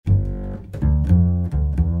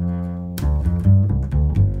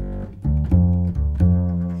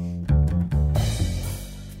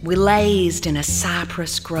We lazed in a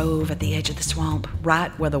cypress grove at the edge of the swamp,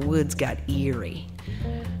 right where the woods got eerie.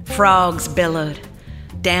 Frogs bellowed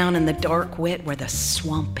down in the dark wet where the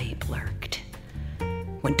swamp ape lurked.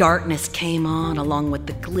 When darkness came on, along with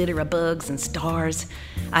the glitter of bugs and stars,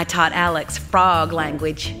 I taught Alex frog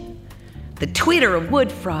language. The twitter of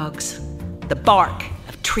wood frogs, the bark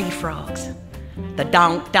of tree frogs, the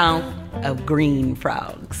donk-donk of green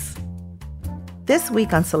frogs. This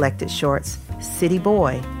week on Selected Shorts, City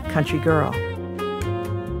Boy, Country Girl.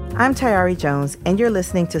 I'm Tayari Jones, and you're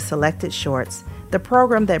listening to Selected Shorts, the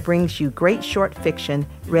program that brings you great short fiction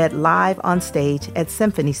read live on stage at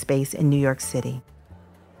Symphony Space in New York City.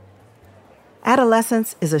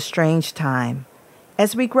 Adolescence is a strange time.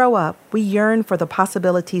 As we grow up, we yearn for the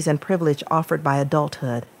possibilities and privilege offered by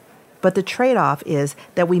adulthood. But the trade-off is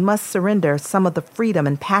that we must surrender some of the freedom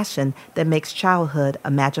and passion that makes childhood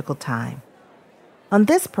a magical time. On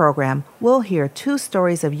this program, we'll hear two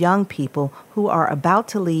stories of young people who are about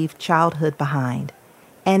to leave childhood behind.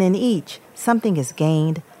 And in each, something is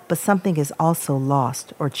gained, but something is also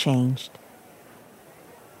lost or changed.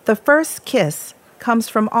 The First Kiss comes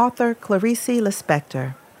from author Clarice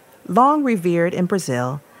Lispector. Long revered in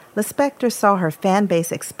Brazil, Lispector saw her fan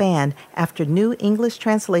base expand after new English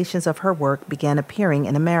translations of her work began appearing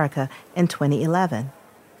in America in 2011.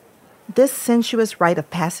 This sensuous rite of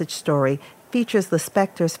passage story features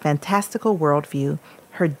Lispector's fantastical worldview,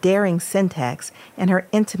 her daring syntax, and her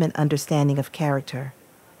intimate understanding of character.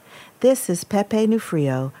 This is Pepe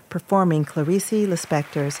Nufrio performing Clarice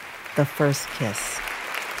Lispector's The First Kiss.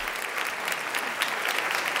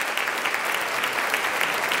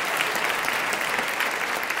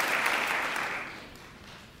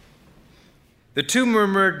 The two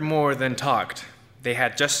murmured more than talked. They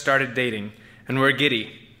had just started dating and were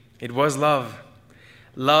giddy. It was love.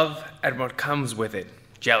 Love and what comes with it,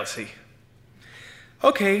 jealousy.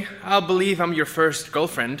 Okay, I'll believe I'm your first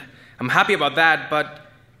girlfriend. I'm happy about that,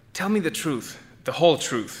 but tell me the truth, the whole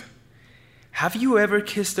truth. Have you ever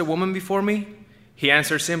kissed a woman before me? He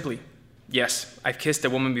answered simply, yes, I've kissed a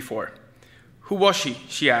woman before. Who was she?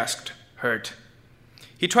 She asked, hurt.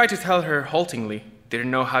 He tried to tell her haltingly,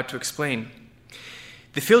 didn't know how to explain.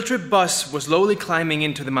 The field trip bus was slowly climbing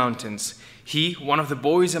into the mountains. He, one of the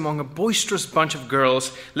boys among a boisterous bunch of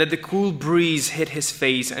girls, let the cool breeze hit his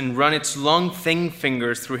face and run its long, thin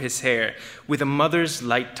fingers through his hair with a mother's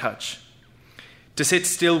light touch. To sit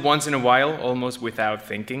still once in a while, almost without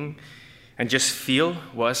thinking, and just feel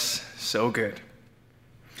was so good.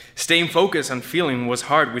 Staying focused on feeling was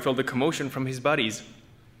hard with all the commotion from his buddies.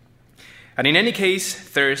 And in any case,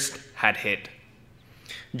 thirst had hit.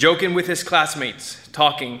 Joking with his classmates,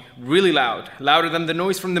 talking really loud, louder than the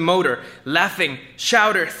noise from the motor, laughing,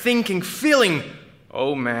 shouting, thinking, feeling.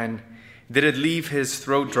 Oh man, did it leave his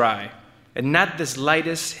throat dry, and not the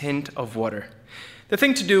slightest hint of water. The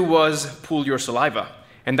thing to do was pull your saliva,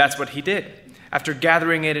 and that's what he did. After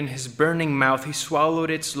gathering it in his burning mouth, he swallowed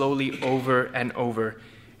it slowly over and over.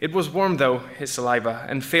 It was warm though, his saliva,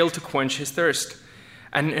 and failed to quench his thirst.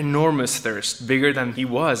 An enormous thirst, bigger than he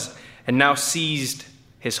was, and now seized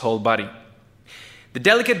his whole body. The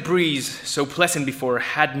delicate breeze, so pleasant before,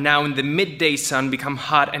 had now in the midday sun become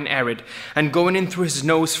hot and arid, and going in through his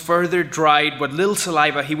nose further dried what little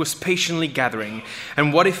saliva he was patiently gathering.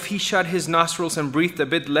 And what if he shut his nostrils and breathed a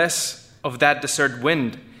bit less of that desert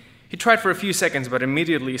wind? He tried for a few seconds, but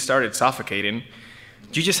immediately started suffocating.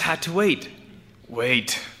 You just had to wait.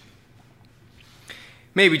 Wait.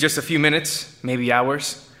 Maybe just a few minutes, maybe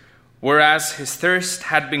hours, whereas his thirst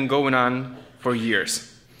had been going on for years.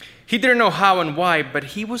 He didn't know how and why,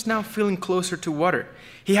 but he was now feeling closer to water.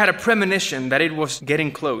 He had a premonition that it was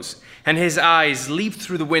getting close, and his eyes leaped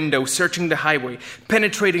through the window, searching the highway,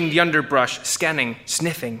 penetrating the underbrush, scanning,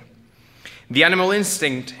 sniffing. The animal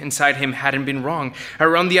instinct inside him hadn't been wrong.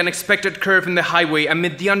 Around the unexpected curve in the highway,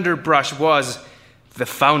 amid the underbrush, was the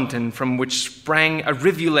fountain from which sprang a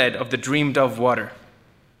rivulet of the dreamed-of water.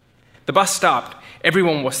 The bus stopped.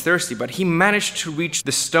 Everyone was thirsty, but he managed to reach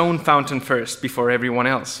the stone fountain first, before everyone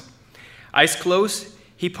else. Eyes closed,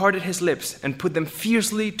 he parted his lips and put them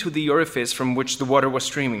fiercely to the orifice from which the water was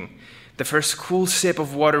streaming. The first cool sip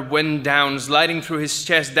of water went down, sliding through his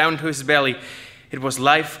chest down to his belly. It was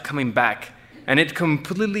life coming back, and it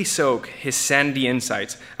completely soaked his sandy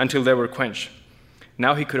insides until they were quenched.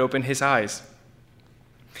 Now he could open his eyes.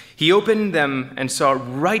 He opened them and saw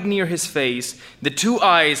right near his face the two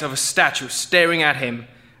eyes of a statue staring at him,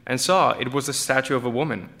 and saw it was the statue of a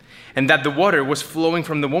woman, and that the water was flowing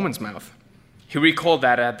from the woman's mouth. He recalled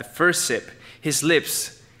that at the first sip, his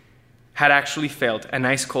lips had actually felt an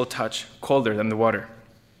ice-cold touch, colder than the water.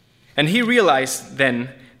 And he realized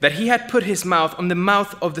then that he had put his mouth on the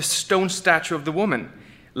mouth of the stone statue of the woman.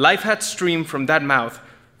 Life had streamed from that mouth,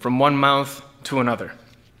 from one mouth to another.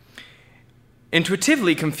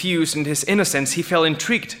 Intuitively confused in his innocence, he felt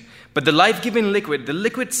intrigued. But the life-giving liquid, the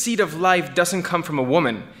liquid seed of life, doesn't come from a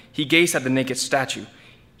woman. He gazed at the naked statue.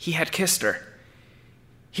 He had kissed her.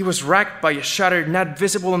 He was racked by a shudder not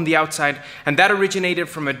visible on the outside, and that originated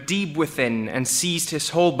from a deep within and seized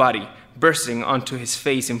his whole body, bursting onto his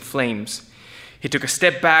face in flames. He took a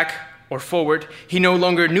step back or forward. He no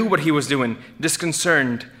longer knew what he was doing.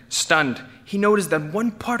 Disconcerted, stunned, he noticed that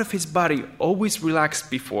one part of his body, always relaxed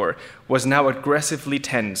before, was now aggressively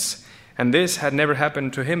tense. And this had never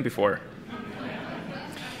happened to him before.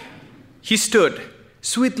 He stood,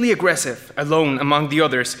 sweetly aggressive, alone among the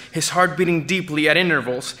others, his heart beating deeply at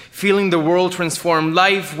intervals, feeling the world transform.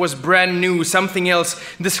 Life was brand new, something else,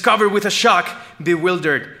 discovered with a shock,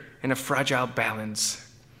 bewildered, in a fragile balance.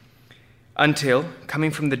 Until,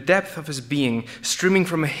 coming from the depth of his being, streaming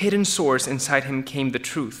from a hidden source inside him, came the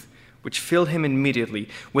truth, which filled him immediately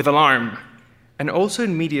with alarm, and also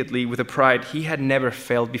immediately with a pride he had never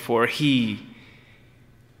felt before. He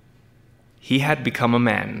had become a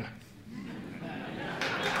man.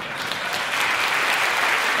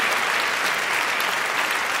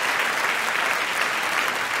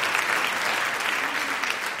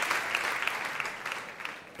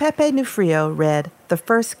 Pepe Nufrio read The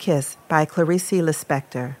First Kiss by Clarice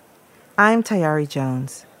Lispector. I'm Tayari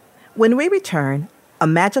Jones. When we return, a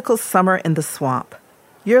magical summer in the swamp.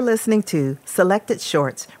 You're listening to Selected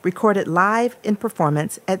Shorts, recorded live in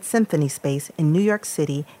performance at Symphony Space in New York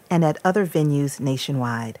City and at other venues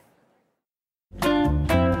nationwide.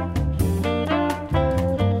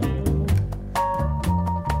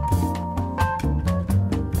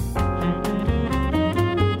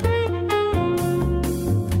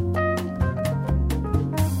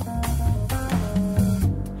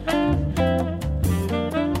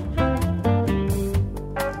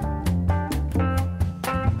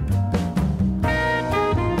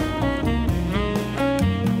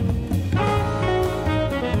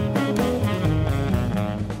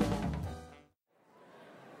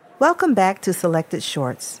 Welcome back to Selected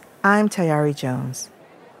Shorts. I'm Tayari Jones.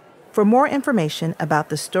 For more information about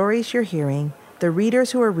the stories you're hearing, the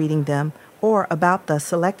readers who are reading them, or about the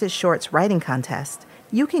Selected Shorts writing contest,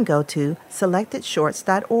 you can go to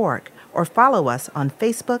selectedshorts.org or follow us on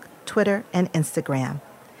Facebook, Twitter, and Instagram.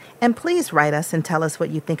 And please write us and tell us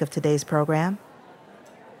what you think of today's program.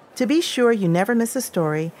 To be sure you never miss a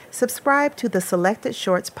story, subscribe to the Selected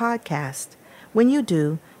Shorts podcast. When you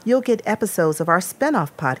do, you'll get episodes of our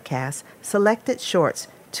spin-off podcast, Selected Shorts,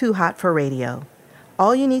 Too Hot for Radio.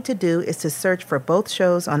 All you need to do is to search for both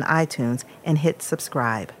shows on iTunes and hit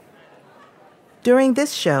subscribe. During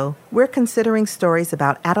this show, we're considering stories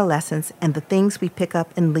about adolescence and the things we pick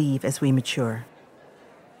up and leave as we mature.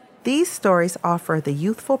 These stories offer the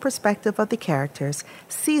youthful perspective of the characters,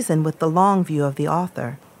 seasoned with the long view of the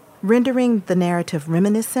author, rendering the narrative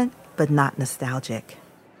reminiscent but not nostalgic.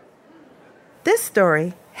 This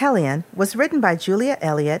story, Hellion, was written by Julia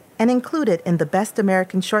Elliott and included in the Best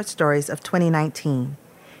American Short Stories of 2019.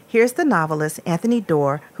 Here's the novelist Anthony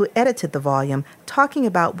Doerr, who edited the volume, talking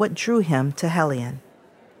about what drew him to Hellion.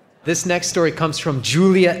 This next story comes from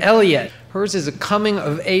Julia Elliott. Hers is a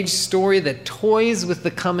coming-of-age story that toys with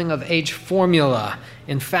the coming-of-age formula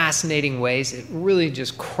in fascinating ways. It really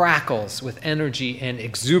just crackles with energy and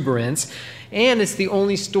exuberance. And it's the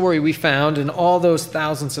only story we found in all those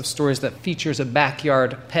thousands of stories that features a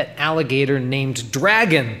backyard pet alligator named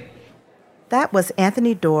Dragon. That was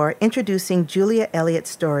Anthony Doerr introducing Julia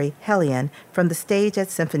Elliott's story, Hellion, from the stage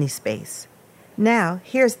at Symphony Space. Now,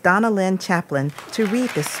 here's Donna Lynn Chaplin to read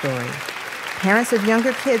this story. Parents of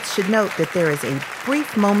younger kids should note that there is a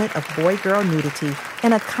brief moment of boy-girl nudity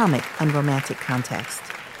in a comic unromantic context.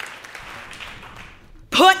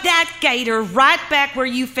 Put that gator right back where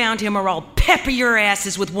you found him, or I'll pepper your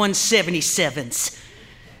asses with 177s.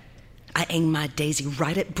 I aimed my daisy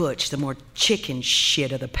right at Butch, the more chicken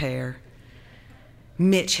shit of the pair.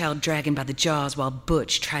 Mitch held Dragon by the jaws while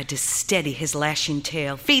Butch tried to steady his lashing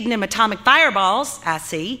tail, feeding him atomic fireballs, I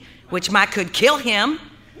see, which might could kill him.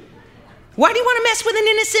 Why do you want to mess with an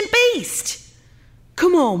innocent beast?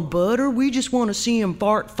 Come on, Butter, we just want to see him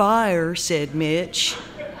fart fire, said Mitch.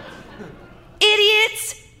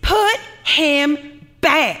 Idiots, put him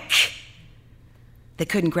back. They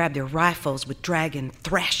couldn't grab their rifles with Dragon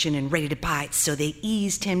thrashing and ready to bite, so they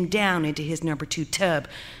eased him down into his number 2 tub,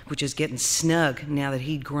 which was getting snug now that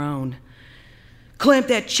he'd grown. Clamp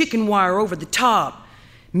that chicken wire over the top.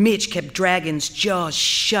 Mitch kept Dragon's jaws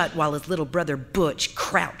shut while his little brother Butch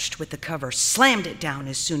crouched with the cover, slammed it down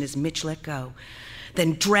as soon as Mitch let go.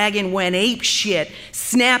 Then Dragon went apeshit,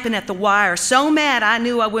 snapping at the wire, so mad I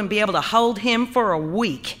knew I wouldn't be able to hold him for a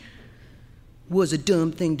week. Was a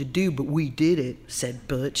dumb thing to do, but we did it, said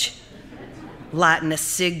Butch, lighting a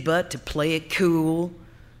cig butt to play it cool.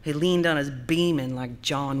 He leaned on his beamin like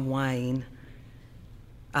John Wayne.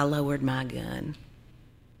 I lowered my gun.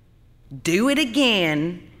 Do it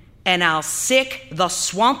again, and I'll sick the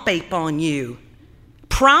swamp ape on you.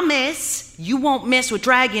 Promise you won't mess with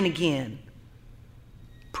Dragon again.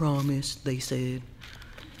 Promise, they said.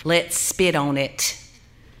 Let's spit on it.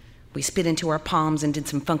 We spit into our palms and did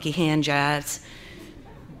some funky hand jives.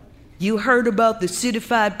 You heard about the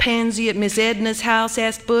citified pansy at Miss Edna's house?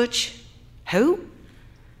 Asked Butch. Who?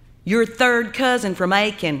 Your third cousin from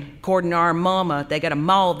Aiken. According to our mama, they got a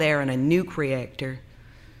mall there and a nuke reactor.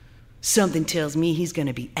 Something tells me he's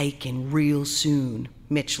gonna be aching real soon.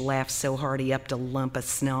 Mitch laughed so hard he upped a lump of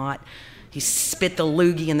snot. He spit the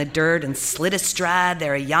loogie in the dirt and slid astride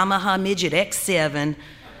their Yamaha Midget X7.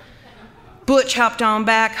 Butch hopped on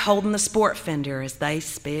back, holding the sport fender as they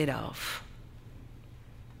sped off.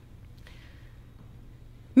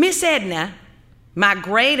 Miss Edna, my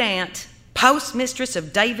great aunt, postmistress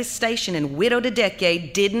of Davis Station and widowed a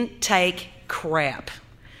decade, didn't take crap.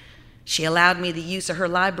 She allowed me the use of her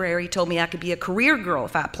library, told me I could be a career girl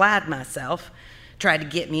if I applied myself, tried to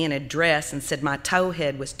get me in a dress and said my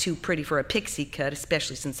towhead was too pretty for a pixie cut,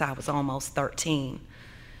 especially since I was almost 13.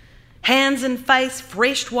 Hands and face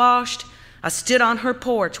fresh washed, I stood on her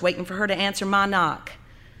porch waiting for her to answer my knock.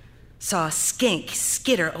 Saw a skink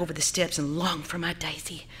skitter over the steps and longed for my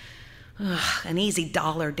Daisy. An easy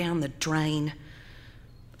dollar down the drain.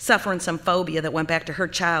 Suffering some phobia that went back to her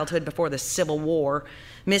childhood before the Civil War,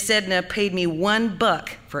 Miss Edna paid me $1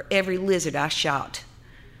 for every lizard I shot.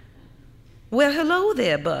 Well, hello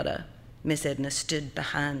there, Butter. Miss Edna stood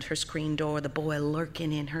behind her screen door, the boy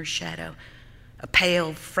lurking in her shadow. A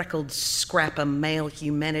pale, freckled scrap of male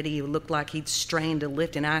humanity who looked like he'd strained to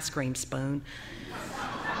lift an ice cream spoon.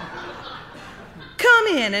 Come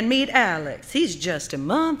in and meet Alex. He's just a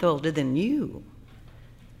month older than you.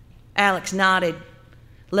 Alex nodded,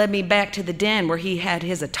 led me back to the den where he had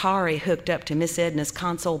his Atari hooked up to Miss Edna's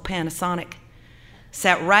console Panasonic.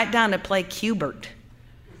 Sat right down to play Q*bert.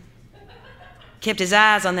 Kept his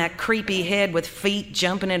eyes on that creepy head with feet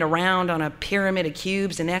jumping it around on a pyramid of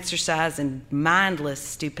cubes and exercise in mindless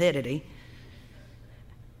stupidity.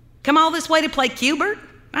 Come all this way to play Q*bert?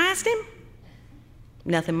 I asked him.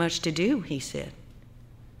 Nothing much to do, he said.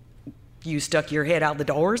 You stuck your head out the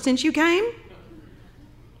door since you came?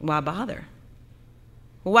 Why bother?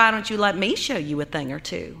 Why don't you let me show you a thing or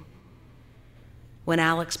two? When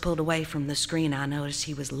Alex pulled away from the screen, I noticed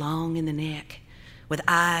he was long in the neck, with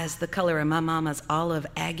eyes the color of my mama's olive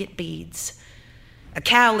agate beads. A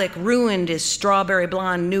cowlick ruined his strawberry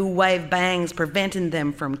blonde new wave bangs, preventing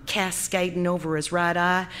them from cascading over his right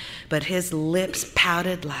eye, but his lips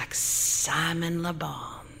pouted like Simon Le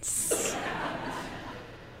Bon's.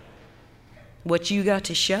 What you got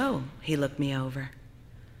to show? He looked me over.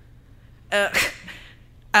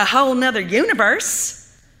 A whole nother universe.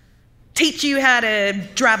 Teach you how to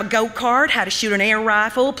drive a go-kart, how to shoot an air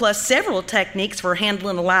rifle, plus several techniques for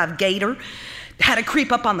handling a live gator, how to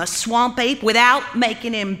creep up on the swamp ape without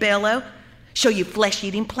making him bellow, show you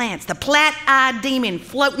flesh-eating plants, the plat-eyed demon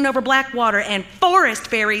floating over black water, and forest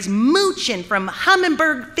fairies mooching from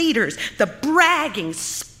hummingbird feeders, the bragging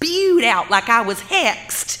spewed out like I was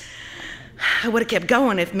hexed. I would have kept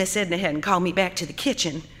going if Miss Edna hadn't called me back to the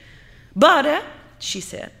kitchen. Butter, she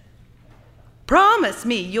said. Promise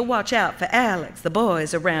me you'll watch out for Alex. The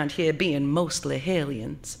boys around here being mostly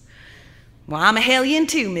hellions. Well, I'm a hellion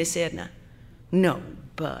too, Miss Edna. No,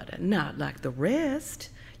 Butter, not like the rest.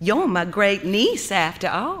 You're my great niece after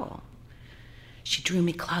all. She drew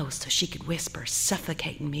me close so she could whisper,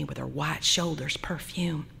 suffocating me with her white shoulders'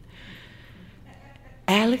 perfume.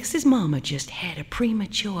 Alex's mama just had a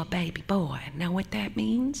premature baby boy. Know what that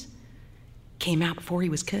means? Came out before he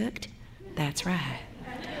was cooked? That's right.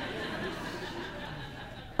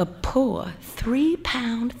 A poor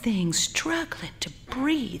 3-pound thing struggling to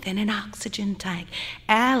breathe in an oxygen tank.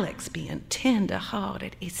 Alex, being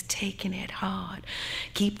tender-hearted, is taking it hard.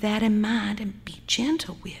 Keep that in mind and be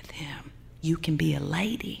gentle with him. You can be a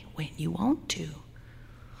lady when you want to.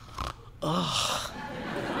 Ugh.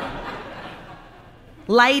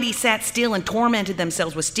 Ladies sat still and tormented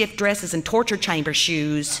themselves with stiff dresses and torture chamber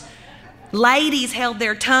shoes. Ladies held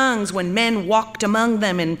their tongues when men walked among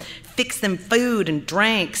them and fixed them food and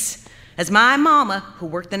drinks. As my mama, who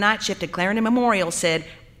worked the night shift at Clarendon Memorial, said,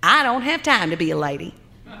 I don't have time to be a lady.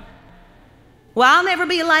 Well, I'll never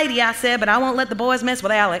be a lady, I said, but I won't let the boys mess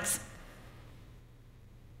with Alex.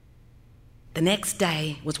 The next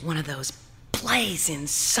day was one of those blazing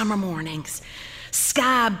summer mornings.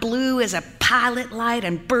 Sky blue as a pilot light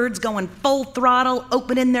and birds going full throttle,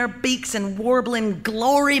 opening their beaks and warbling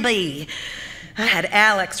glory be. I had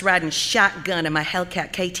Alex riding shotgun in my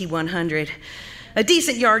Hellcat KT100, a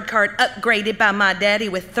decent yard cart upgraded by my daddy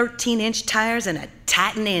with 13-inch tires and a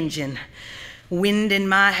Titan engine. Wind in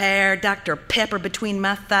my hair, Dr. Pepper between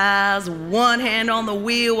my thighs, one hand on the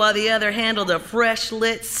wheel while the other handled a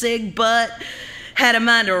fresh-lit cig butt. Had a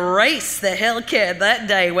mind to race the Hellcat that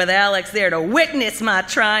day with Alex there to witness my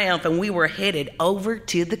triumph, and we were headed over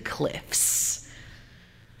to the cliffs.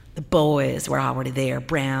 The boys were already there,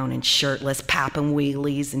 brown and shirtless, popping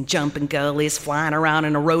wheelies and jumping gullies, flying around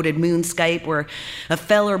an eroded moonscape where a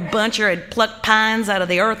feller buncher had plucked pines out of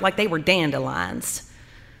the earth like they were dandelions.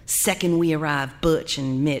 Second we arrived, Butch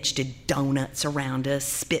and Mitch did donuts around us,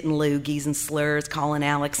 spitting loogies and slurs, calling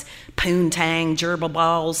Alex poontang, gerbil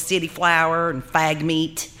balls, city flower, and fag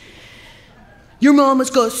meat. "Your mama's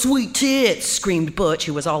got sweet tits," screamed Butch,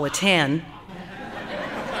 who was all of 10.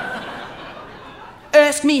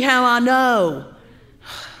 "Ask me how I know."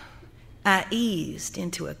 I eased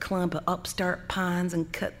into a clump of upstart pines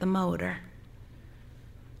and cut the motor.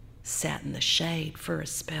 Sat in the shade for a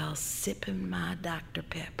spell, sipping my Dr.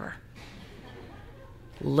 Pepper.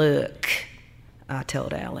 "Look," I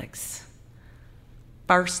told Alex,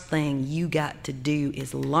 "first thing you got to do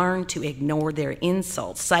is learn to ignore their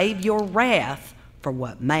insults. Save your wrath for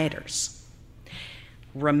what matters.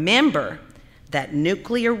 Remember that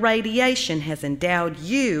nuclear radiation has endowed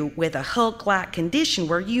you with a Hulk-like condition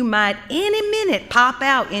where you might any minute pop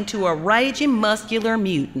out into a raging muscular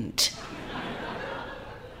mutant."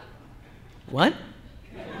 "What?"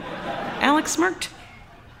 Alex smirked.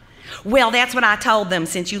 "Well, that's what I told them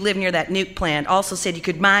since you live near that nuke plant. Also said you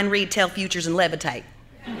could mind read, tell futures, and levitate."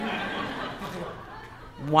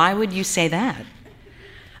 "Why would you say that?"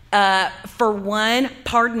 For one,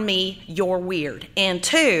 pardon me, you're weird. And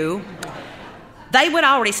two, they would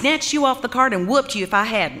already snatched you off the cart and whooped you if I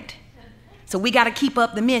hadn't. So we got to keep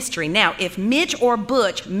up the mystery. Now, if Mitch or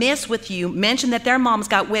Butch mess with you, mention that their mom's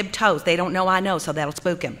got webbed toes. They don't know I know, so that'll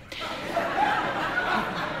spook them.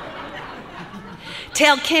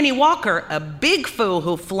 Tell Kenny Walker, a big fool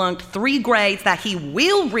who flunked 3 grades, that he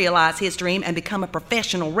will realize his dream and become a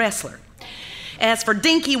professional wrestler. As for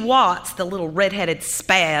Dinky Watts, the little red-headed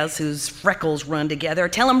spaz whose freckles run together,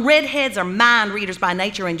 tell him redheads are mind readers by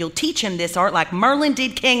nature and you'll teach him this art like Merlin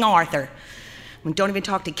did King Arthur. And don't even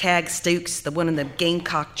talk to Cag Stooks, the one in the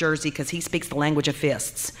Gamecock jersey, because he speaks the language of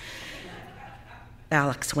fists.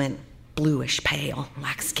 Alex went bluish pale,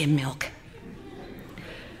 like skim milk.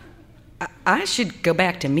 I should go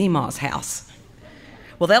back to Meemaw's house.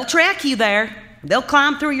 "Well, they'll track you there. They'll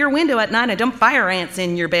climb through your window at night and dump fire ants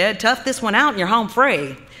in your bed. Tough this one out and you're home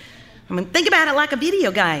free. I mean, think about it like a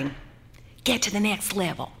video game. Get to the next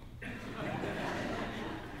level."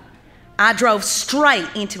 I drove straight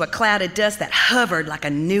into a cloud of dust that hovered like a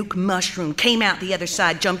nuke mushroom, came out the other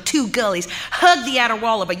side, jumped 2 gullies, hugged the outer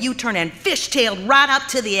wall of a U-turn, and fishtailed right up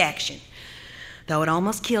to the action. Though it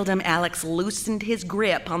almost killed him, Alex loosened his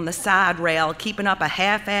grip on the side rail, keeping up a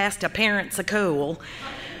half-assed appearance of cool.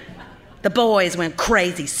 The boys went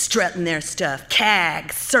crazy, strutting their stuff.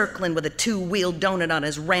 Cag circling with a 2-wheel donut on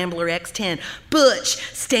his Rambler X10. Butch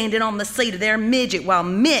standing on the seat of their midget while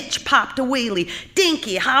Mitch popped a wheelie.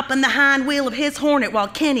 Dinky hopping the hind wheel of his Hornet while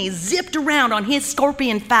Kenny zipped around on his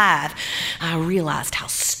Scorpion 5. I realized how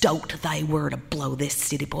stoked they were to blow this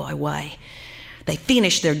city boy away. They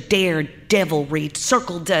finished their daredevilry,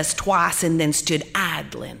 circled us twice, and then stood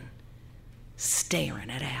idling, staring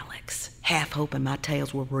at Alex, half hoping my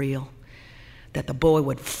tales were real, that the boy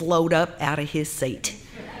would float up out of his seat.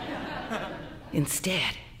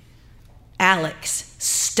 Instead, Alex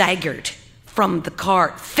staggered from the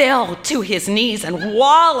cart, fell to his knees, and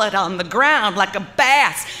wallowed on the ground like a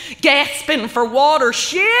bass, gasping for water.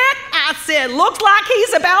 "Shit," I said, "looks like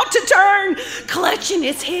he's about to turn." Clutching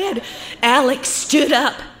his head, Alex stood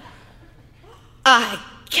up. "I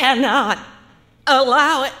cannot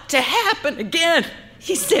allow it to happen again,"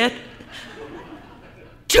 he said.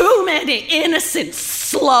 "Too many innocents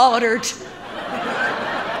slaughtered."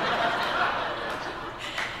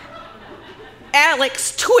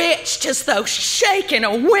 Alex twitched as though shaking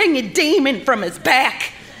a winged demon from his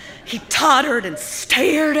back. He tottered and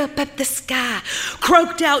stared up at the sky,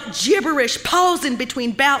 croaked out gibberish, pausing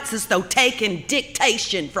between bouts as though taking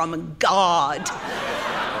dictation from a god.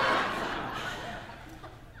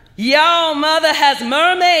 "Your mother has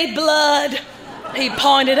mermaid blood," he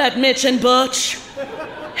pointed at Mitch and Butch.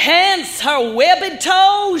 "Hence her webbed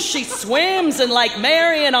toes. She swims in Lake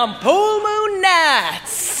Marion on full moon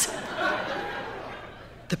nights."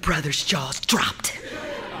 The brothers' jaws dropped.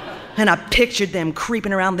 And I pictured them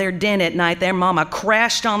creeping around their den at night. Their mama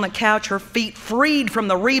crashed on the couch, her feet freed from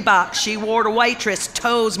the Reebok she wore to waitress,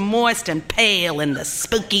 toes moist and pale in the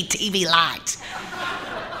spooky TV light.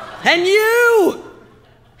 And you,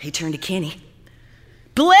 he turned to Kenny,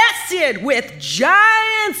 blessed with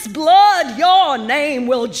giant's blood, your name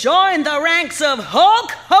will join the ranks of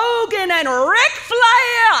Hulk Hogan and Ric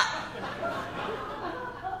Flair.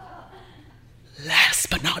 Last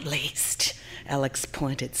but not least, Alex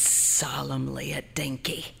pointed solemnly at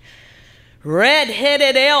Dinky.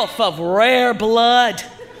 Red-headed elf of rare blood,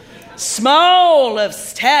 small of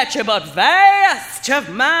stature but vast of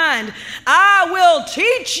mind, I will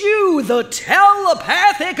teach you the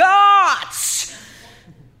telepathic arts.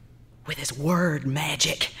 With his word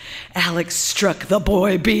magic, Alex struck the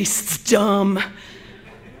boy beasts dumb.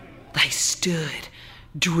 They stood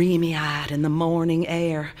dreamy-eyed in the morning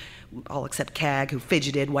air, all except Cag, who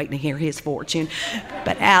fidgeted, waiting to hear his fortune.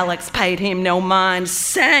 But Alex paid him no mind,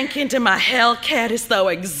 sank into my Hellcat as though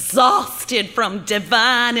exhausted from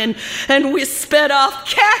divine, and we sped off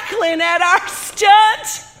cackling at our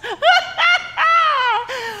stunt.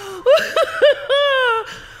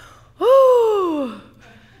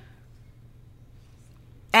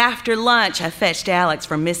 After lunch, I fetched Alex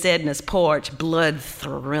from Miss Edna's porch, blood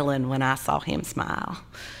thrilling when I saw him smile.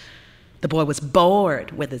 The boy was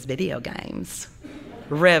bored with his video games,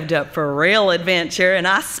 revved up for real adventure, and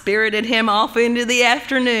I spirited him off into the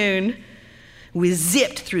afternoon. We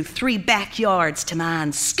zipped through 3 backyards to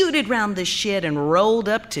mine, scooted round the shed, and rolled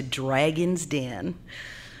up to Dragon's Den.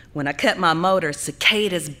 When I cut my motor,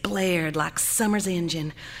 cicadas blared like summer's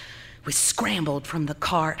engine. We scrambled from the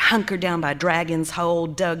cart, hunkered down by Dragon's Hole,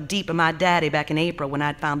 dug deep in my daddy back in April when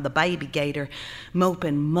I'd found the baby gator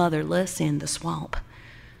moping motherless in the swamp.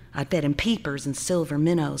 I'd fed him peepers, and silver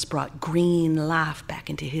minnows brought green life back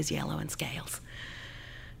into his yellowing scales.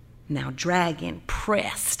 Now Dragon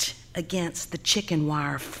pressed against the chicken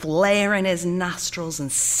wire, flaring his nostrils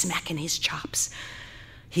and smacking his chops.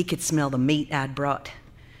 He could smell the meat I'd brought.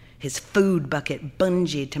 His food bucket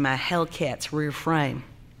bungeed to my Hellcat's rear frame.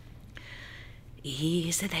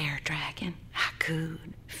 Easy there, Dragon, I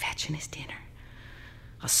cooed, fetching his dinner.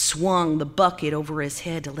 I swung the bucket over his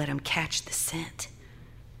head to let him catch the scent.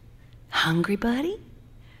 Hungry, buddy?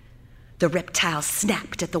 The reptile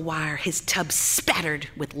snapped at the wire, his tub spattered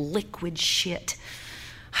with liquid shit.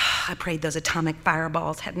 I prayed those atomic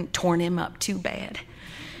fireballs hadn't torn him up too bad.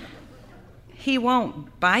 He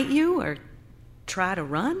won't bite you or try to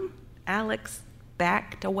run? Alex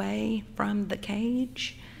backed away from the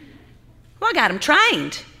cage. Well, I got him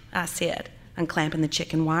trained, I said, unclamping the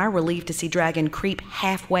chicken wire, relieved to see Dragon creep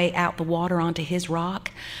halfway out the water onto his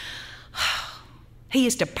rock. He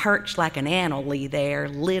used to perch like an anole there,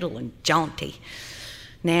 little and jaunty.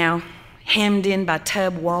 Now, hemmed in by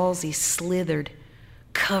tub walls, he slithered,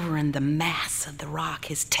 covering the mass of the rock,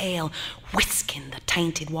 his tail whisking the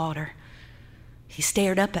tainted water. He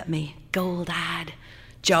stared up at me, gold-eyed,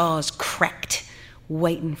 jaws cracked,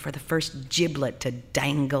 waiting for the first giblet to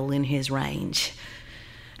dangle in his range.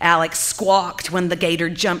 Alex squawked when the gator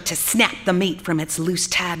jumped to snap the meat from its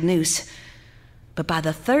loose-tied noose. But by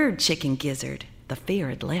the 3rd chicken gizzard, the fear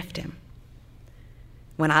had left him.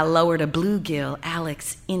 When I lowered a bluegill,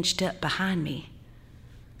 Alex inched up behind me,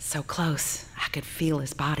 so close I could feel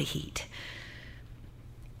his body heat.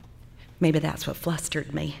 Maybe that's what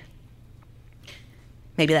flustered me.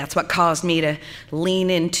 Maybe that's what caused me to lean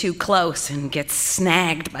in too close and get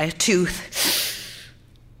snagged by a tooth.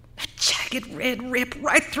 A jagged red rip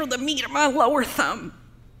right through the meat of my lower thumb.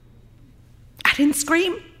 I didn't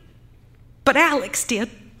scream, but Alex did.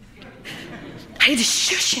 I had to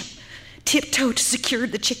shush him, tiptoe to secure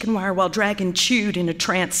the chicken wire while Dragon chewed in a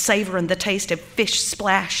trance, savoring the taste of fish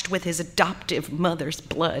splashed with his adoptive mother's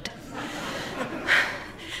blood.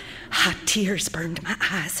 Hot tears burned my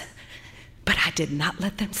eyes, but I did not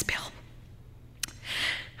let them spill.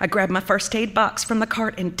 I grabbed my first aid box from the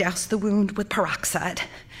cart and doused the wound with peroxide,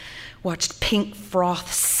 watched pink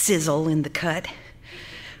froth sizzle in the cut,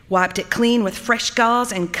 wiped it clean with fresh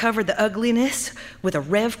gauze, and covered the ugliness with a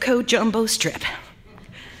Revco jumbo strip.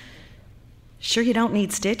 Sure you don't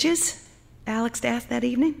need stitches? Alex asked that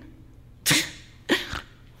evening.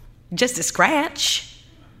 Just a scratch.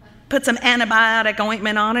 Put some antibiotic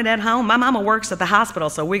ointment on it at home. My mama works at the hospital,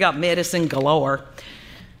 so we got medicine galore.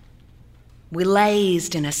 We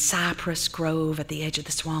lazed in a cypress grove at the edge of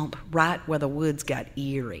the swamp, right where the woods got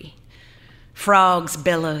eerie. Frogs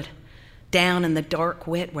bellowed down in the dark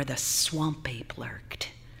wet where the swamp ape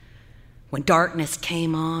lurked. When darkness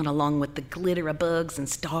came on, along with the glitter of bugs and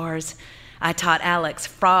stars, I taught Alex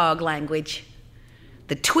frog language.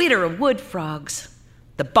 the twitter of wood frogs,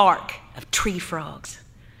 the bark of tree frogs,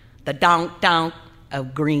 the donk-donk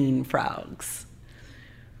of green frogs.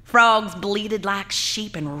 Frogs bleated like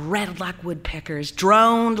sheep and rattled like woodpeckers,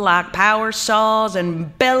 droned like power saws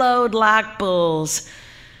and bellowed like bulls.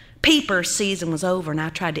 Peeper season was over, and I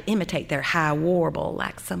tried to imitate their high warble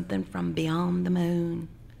like something from beyond the moon.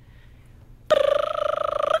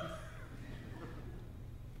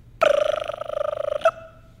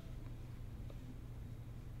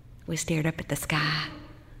 We stared up at the sky,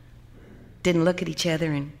 didn't look at each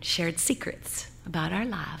other, and shared secrets about our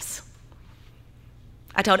lives.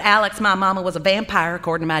 I told Alex my mama was a vampire,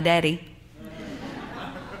 according to my daddy.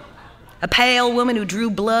 A pale woman who drew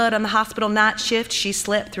blood on the hospital night shift. She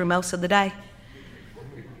slept through most of the day.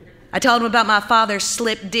 I told him about my father's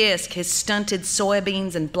slip disc, his stunted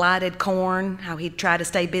soybeans and blighted corn, how he'd tried to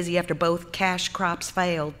stay busy after both cash crops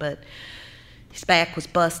failed, but his back was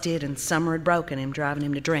busted and summer had broken him, driving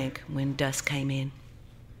him to drink when dusk came in.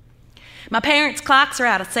 My parents' clocks are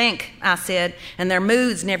out of sync, I said, and their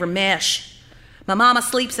moods never mesh. My mama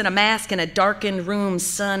sleeps in a mask in a darkened room,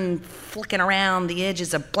 sun flicking around the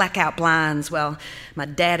edges of blackout blinds, while my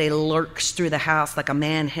daddy lurks through the house like a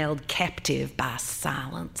man held captive by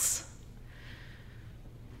silence.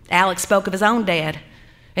 Alex spoke of his own dad,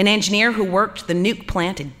 an engineer who worked the nuke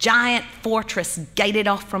plant, a giant fortress gated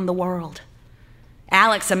off from the world.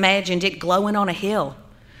 Alex imagined it glowing on a hill,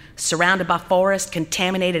 surrounded by forest,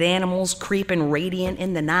 contaminated animals creeping radiant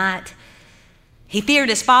in the night. He feared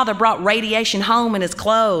his father brought radiation home in his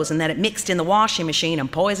clothes and that it mixed in the washing machine and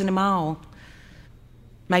poisoned them all.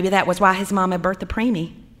 Maybe that was why his mama birthed a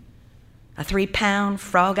preemie, a 3-pound,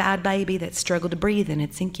 frog-eyed baby that struggled to breathe in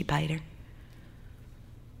its incubator.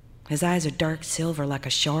 His eyes are dark silver like a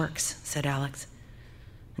shark's, said Alex,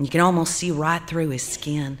 and you can almost see right through his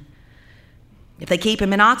skin. If they keep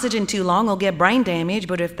him in oxygen too long, he'll get brain damage,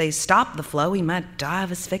 but if they stop the flow, he might die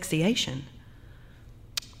of asphyxiation.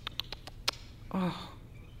 Oh,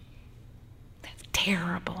 that's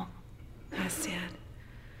terrible, I said.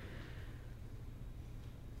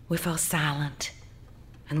 We fell silent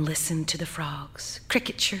and listened to the frogs.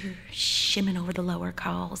 Cricket shimming over the lower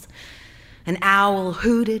calls. An owl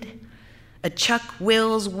hooted. A Chuck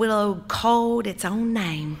Wills willow called its own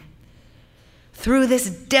name. Through this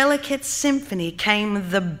delicate symphony came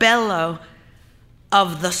the bellow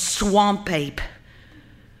of the swamp ape,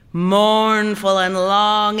 mournful and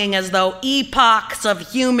longing as though epochs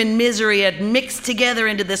of human misery had mixed together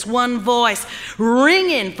into this one voice,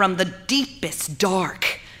 ringing from the deepest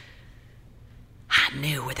dark. I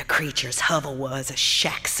knew where the creature's hovel was, a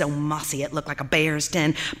shack so mossy it looked like a bear's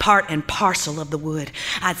den, part and parcel of the wood.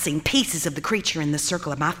 I'd seen pieces of the creature in the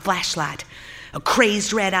circle of my flashlight. A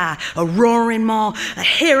crazed red eye, a roaring maw, a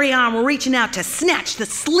hairy arm reaching out to snatch the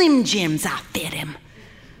Slim Jims I fed him.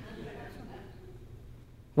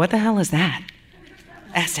 What the hell is that?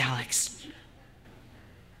 Asked Alex.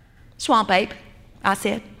 Swamp ape, I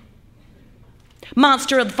said.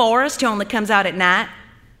 Monster of the forest who only comes out at night.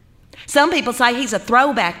 Some people say he's a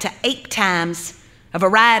throwback to ape times, a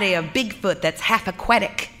variety of Bigfoot that's half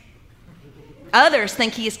aquatic. Others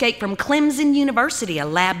think he escaped from Clemson University, a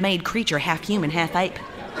lab-made creature, half human, half ape.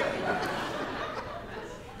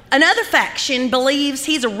 Another faction believes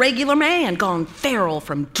he's a regular man, gone feral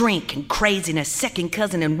from drink and craziness, second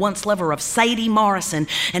cousin and once lover of Sadie Morrison,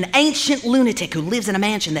 an ancient lunatic who lives in a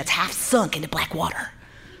mansion that's half sunk into black water.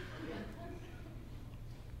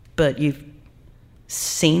 But you've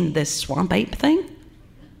seen this swamp ape thing?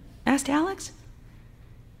 Asked Alex.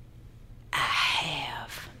 I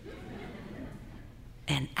have.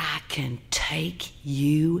 And I can take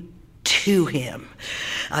you to him.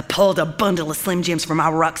 I pulled a bundle of Slim Jims from my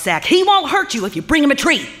rucksack. He won't hurt you if you bring him a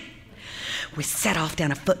treat. We set off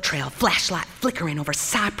down a foot trail, flashlight flickering over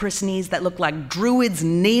cypress knees that looked like druids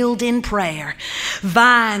kneeled in prayer.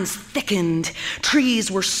 Vines thickened.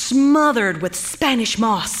 Trees were smothered with Spanish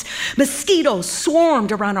moss. Mosquitoes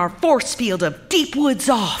swarmed around our force field of deep woods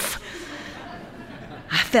off.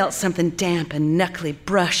 I felt something damp and knuckly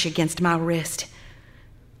brush against my wrist.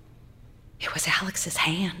 It was Alex's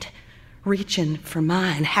hand, reaching for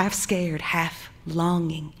mine, half scared, half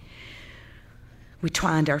longing. We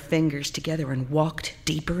twined our fingers together and walked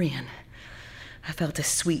deeper in. I felt a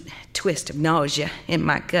sweet twist of nausea in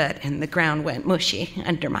my gut, and the ground went mushy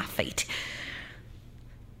under my feet.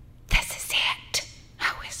 This is it, I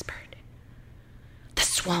whispered. The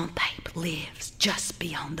swamp ape lives just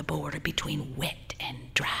beyond the border between wet and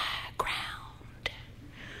dry ground.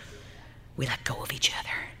 We let go of each other.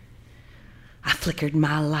 I flickered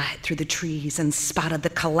my light through the trees and spotted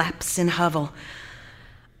the collapsing hovel.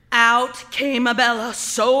 Out came a bella,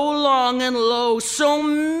 so long and low, so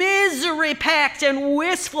misery-packed and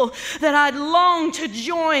wistful, that I'd long to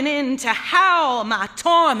join in to howl my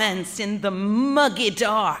torments in the muggy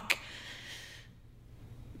dark.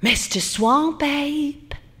 "Mr. Swamp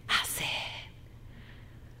Ape," I said,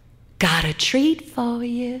 "got a treat for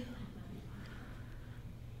you."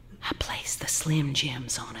 I placed the Slim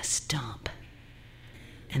Jims on a stump,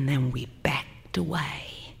 and then we backed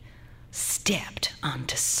away, stepped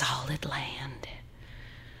onto solid land.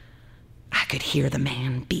 I could hear the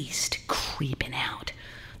man-beast creeping out,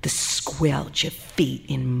 the squelch of feet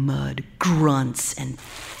in mud, grunts, and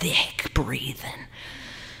thick breathing.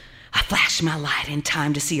 I flashed my light in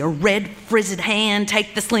time to see a red, frizzed hand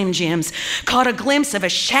take the Slim Jims, caught a glimpse of a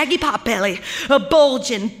shaggy potbelly, a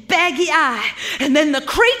bulging, baggy eye, and then the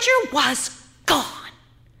creature was gone.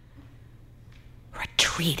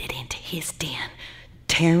 Retreated into his den,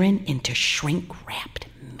 tearing into shrink-wrapped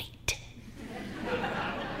meat.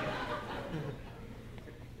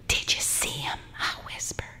 "Did you see him?" I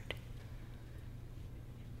whispered.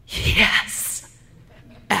 "Yes,"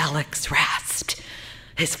 Alex rasped,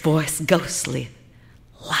 his voice ghostly,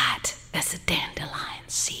 light as a dandelion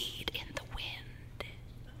seed in the wind.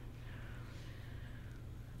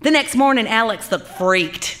 The next morning, Alex looked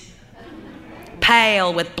freaked,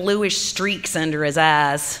 pale with bluish streaks under his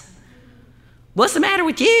eyes. "What's the matter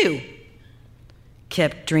with you?"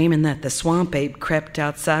 Kept dreaming that the swamp ape crept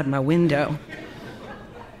outside my window.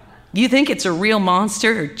 "You think it's a real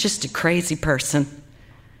monster or just a crazy person?"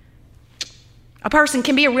 "A person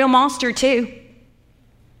can be a real monster too."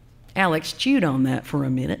 Alex chewed on that for a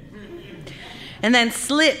minute and then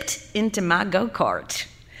slipped into my go-kart.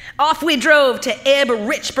 Off we drove to Eb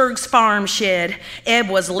Richburg's farm shed. Eb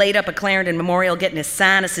was laid up at Clarendon Memorial getting his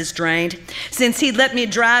sinuses drained. Since he'd let me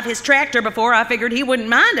drive his tractor before, I figured he wouldn't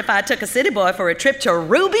mind if I took a city boy for a trip to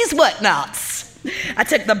Ruby's Whatnots. I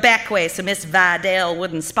took the back way so Miss Vidal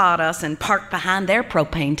wouldn't spot us and parked behind their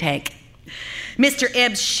propane tank. Mr.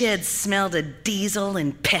 Ebb's shed smelled of diesel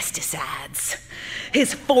and pesticides.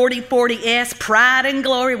 His 4040S pride and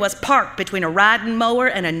glory was parked between a riding mower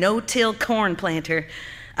and a no-till corn planter.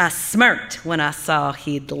 I smirked when I saw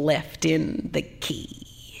he'd left in the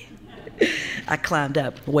key. I climbed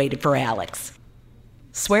up, waited for Alex.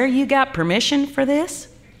 "Swear you got permission for this?"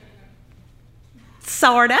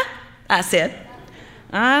 "Sorta," I said.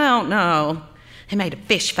 "I don't know." He made a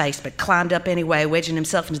fish face but climbed up anyway, wedging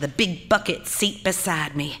himself into the big bucket seat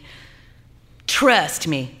beside me. "Trust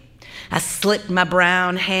me." I slipped my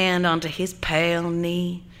brown hand onto his pale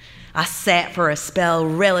knee. I sat for a spell,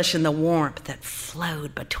 relishing the warmth that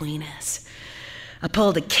flowed between us. I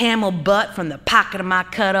pulled a camel butt from the pocket of my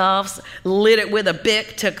cutoffs, lit it with a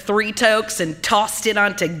Bic, took 3 tokes, and tossed it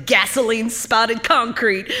onto gasoline-spotted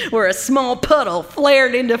concrete where a small puddle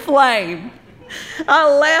flared into flame. I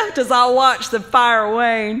laughed as I watched the fire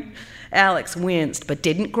wane. Alex winced but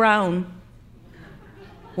didn't groan.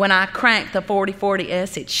 When I cranked the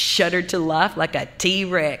 4040S, it shuddered to life like a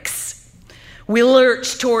T-Rex. We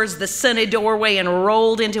lurched towards the sunny doorway and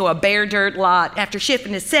rolled into a bare dirt lot. After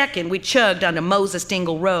shifting a second, we chugged onto Moses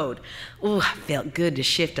Dingle Road. Ooh, felt good to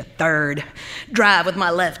shift a third. Drive with my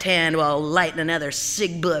left hand while lighting another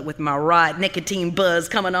cig butt with my right. Nicotine buzz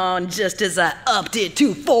coming on just as I upped it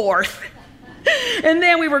to 4th. And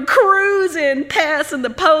then we were cruising, passing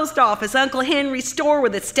the post office, Uncle Henry's store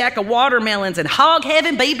with its stack of watermelons, and Hog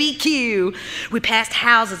Heaven BBQ. We passed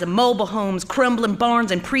houses and mobile homes, crumbling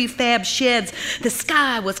barns and prefab sheds. The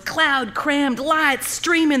sky was cloud-crammed, lights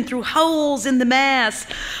streaming through holes in the mass.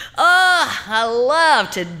 "Oh, I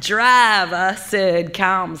love to drive," I said,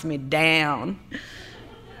 calms me down.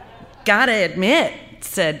 "Gotta admit,"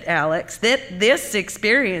 said Alex, "that this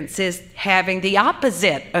experience is having the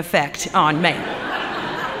opposite effect on me."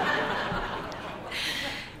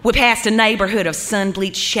 We passed a neighborhood of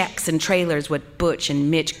sun-bleached shacks and trailers what Butch and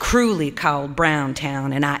Mitch cruelly called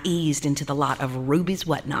Browntown, and I eased into the lot of Ruby's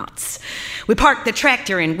Whatnots. We parked the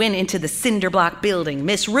tractor and went into the cinder block building.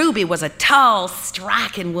 Miss Ruby was a tall,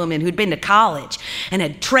 striking woman who'd been to college and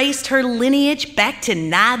had traced her lineage back to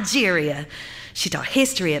Nigeria. She taught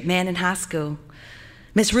history at Manning High School.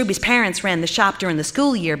 Miss Ruby's parents ran the shop during the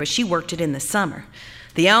school year, but she worked it in the summer.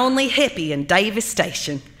 The only hippie in Davis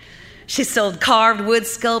Station. She sold carved wood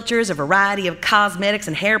sculptures, a variety of cosmetics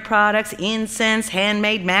and hair products, incense,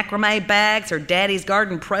 handmade macrame bags, her daddy's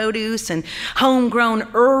garden produce, and homegrown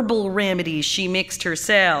herbal remedies she mixed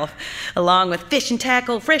herself, along with fish and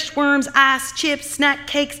tackle, fresh worms, ice chips, snack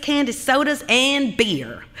cakes, candy sodas, and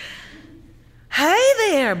beer. "Hey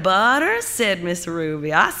there, Butter," said Miss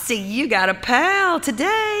Ruby. "I see you got a pal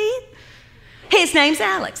today." "His name's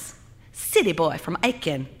Alex, city boy from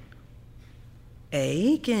Aiken."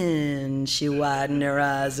 Aiken, she widened her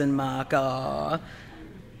eyes in mock awe.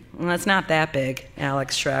 Well, it's not that big,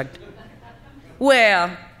 Alex shrugged.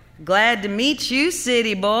 Well, glad to meet you,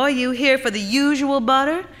 city boy. You here for the usual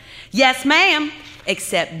butter? Yes, ma'am,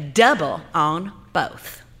 except double on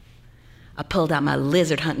both. I pulled out my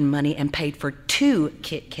lizard hunting money and paid for 2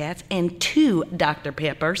 Kit Kats and 2 Dr.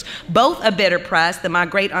 Peppers, both a better price than my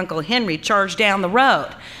great Uncle Henry charged down the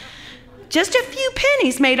road. Just a few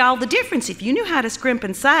pennies made all the difference if you knew how to scrimp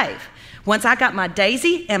and save. Once I got my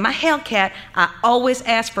Daisy and my Hellcat, I always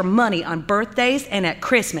asked for money on birthdays and at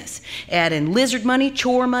Christmas. Add in lizard money,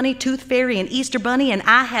 chore money, Tooth Fairy, and Easter Bunny, and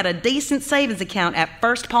I had a decent savings account at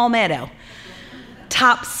First Palmetto.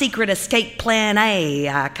 Top Secret Escape Plan A,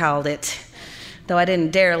 I called it. Though I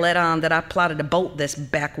didn't dare let on that I plotted to bolt this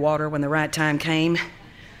backwater when the right time came.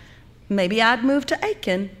 Maybe I'd move to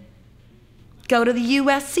Aiken. Go to the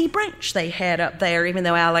USC branch they had up there, even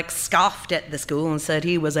though Alex scoffed at the school and said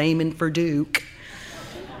he was aiming for Duke.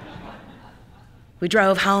 We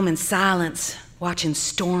drove home in silence, watching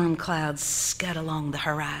storm clouds scud along the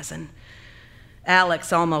horizon.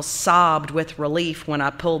 Alex almost sobbed with relief when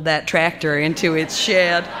I pulled that tractor into its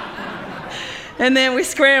shed. And then we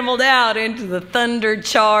scrambled out into the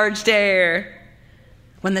thunder-charged air.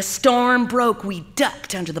 When the storm broke, we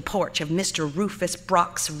ducked under the porch of Mr. Rufus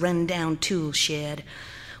Brock's rundown tool shed.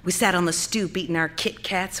 We sat on the stoop eating our Kit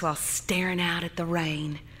Kats while staring out at the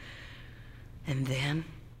rain. And then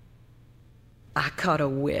I caught a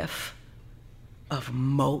whiff of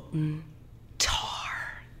molten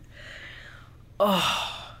tar.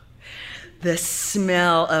 Oh, the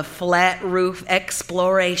smell of flat roof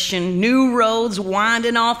exploration, new roads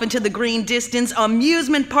winding off into the green distance,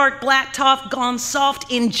 amusement park blacktop gone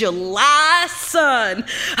soft in July sun.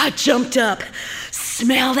 I jumped up.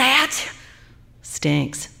 Smell that?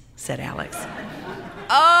 Stinks, said Alex.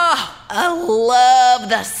 Oh, I love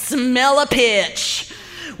the smell of pitch.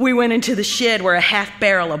 We went into the shed where a half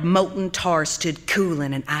barrel of molten tar stood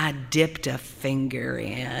cooling, and I dipped a finger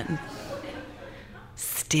in.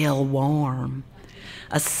 Still warm.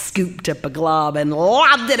 I scooped up a glob and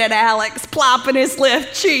lobbed it at Alex, plopping his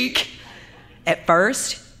left cheek. At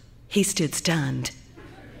first, he stood stunned.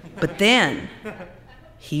 But then,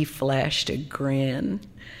 he flashed a grin,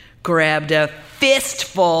 grabbed a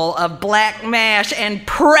fistful of black mash and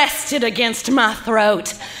pressed it against my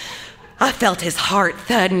throat. I felt his heart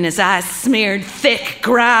thudding as I smeared thick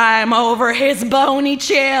grime over his bony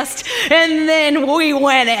chest, and then we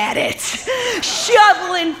went at it,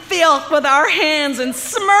 shoveling filth with our hands and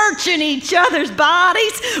smirching each other's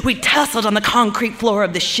bodies. We tussled on the concrete floor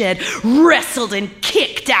of the shed, wrestled and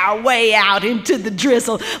kicked our way out into the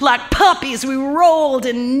drizzle. Like puppies, we rolled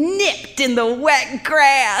and nipped in the wet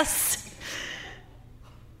grass.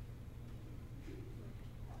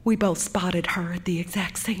 We both spotted her at the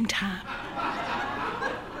exact same time.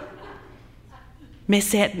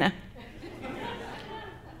 Miss Edna.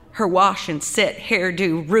 Her wash and set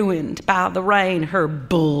hairdo ruined by the rain, her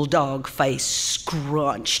bulldog face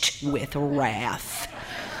scrunched with wrath.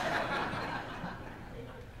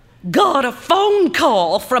 Got a phone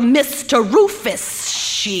call from Mr. Rufus,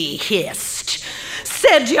 she hissed.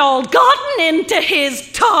 Said y'all gotten into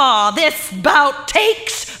his tar. This bout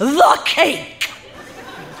takes the cake.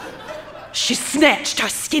 She snatched our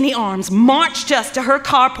skinny arms, marched us to her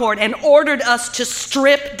carport, and ordered us to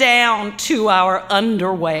strip down to our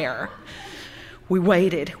underwear. We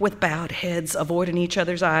waited with bowed heads, avoiding each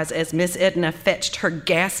other's eyes as Miss Edna fetched her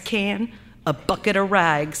gas can, a bucket of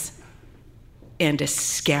rags, and a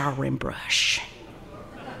scouring brush.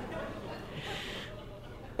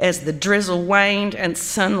 As the drizzle waned and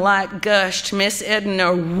sunlight gushed, Miss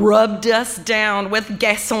Edna rubbed us down with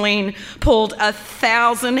gasoline, pulled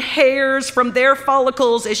 1,000 hairs from their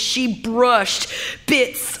follicles as she brushed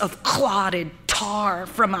bits of clotted tar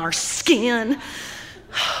from our skin.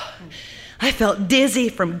 I felt dizzy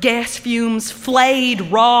from gas fumes, flayed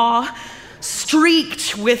raw,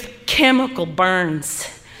 streaked with chemical burns.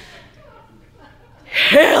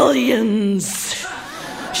 Hellions,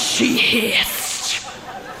 she hissed,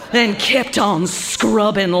 and kept on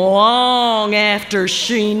scrubbing long after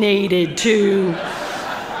she needed to.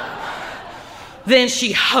 Then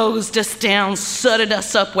she hosed us down, sudded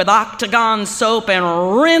us up with Octagon soap,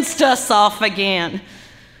 and rinsed us off again.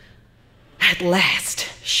 At last,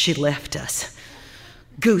 she left us,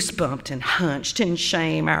 goosebumped and hunched in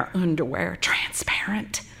shame, our underwear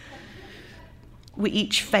transparent. We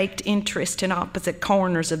each faked interest in opposite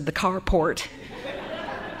corners of the carport.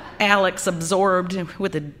 Alex absorbed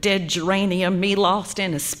with a dead geranium, me lost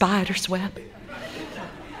in a spider's web.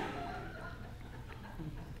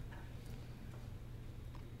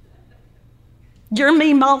 "Your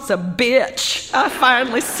Meemaw's a bitch," I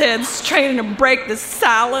finally said, straining to break the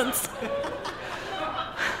silence.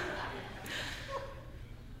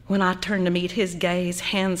 When I turned to meet his gaze,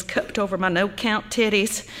 hands cupped over my no-count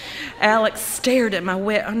titties, Alex stared at my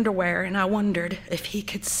wet underwear, and I wondered if he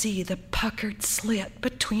could see the puckered slit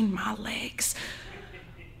between my legs.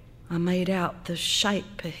 I made out the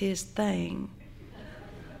shape of his thing,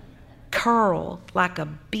 curled like a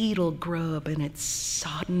beetle grub in its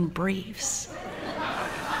sodden briefs.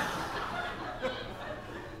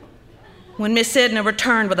 When Miss Edna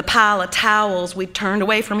returned with a pile of towels, we turned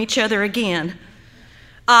away from each other again.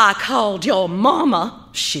 "I called your mama,"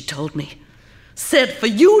 she told me. "Said for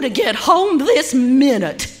you to get home this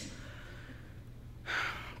minute."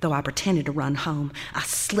 Though I pretended to run home, I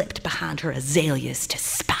slipped behind her azaleas to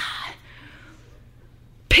spy.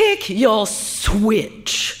 "Pick your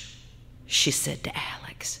switch," she said to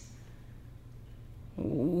Alex.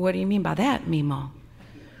 "What do you mean by that, Meemaw?"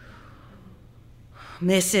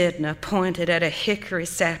 Miss Edna pointed at a hickory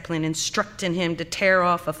sapling, instructing him to tear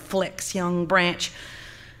off a flex young branch,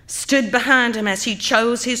 stood behind him as he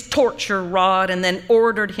chose his torture rod, and then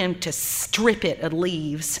ordered him to strip it of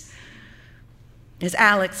leaves. As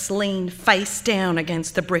Alex leaned face down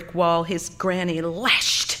against the brick wall, his granny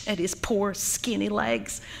lashed at his poor skinny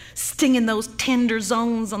legs, stinging those tender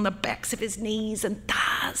zones on the backs of his knees and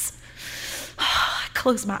thighs. I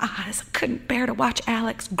closed my eyes. I couldn't bear to watch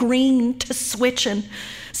Alex green to switching,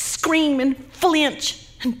 scream and flinch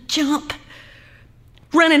and jump.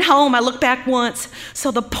 Running home, I looked back once,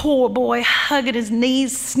 saw the poor boy hugging his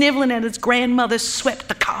knees, sniveling at his grandmother, swept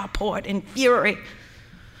the carport in fury.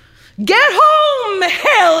 "Get home,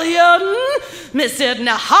 hellion!" Miss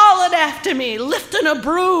Edna hollered after me, lifting a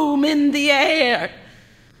broom in the air.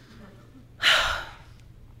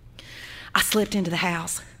 I slipped into the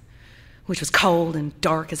house, which was cold and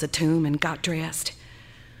dark as a tomb, and got dressed.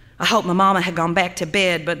 I hoped my mama had gone back to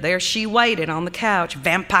bed, but there she waited on the couch,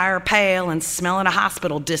 vampire pale and smelling of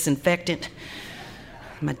hospital disinfectant.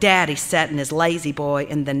 My daddy sat in his lazy boy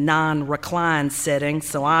in the non-recline setting,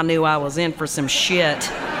 so I knew I was in for some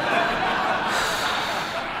shit.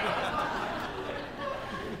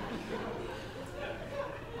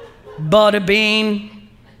 "Butterbean,"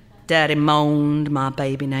 Daddy moaned my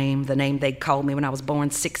baby name, the name they'd called me when I was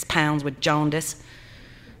born 6 pounds with jaundice.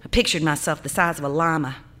 I pictured myself the size of a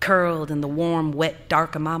llama, curled in the warm, wet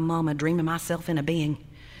dark of my mama, dreaming myself into being.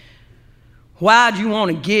 "Why'd you want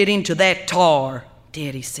to get into that tar?"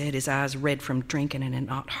 Daddy said, his eyes red from drinking and it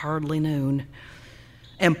not hardly noon.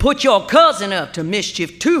 "And put your cousin up to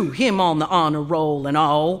mischief too, him on the honor roll and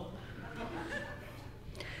all."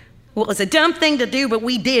 "Well, it's a dumb thing to do, but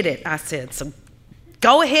we did it," I said, "so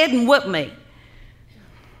go ahead and whoop me."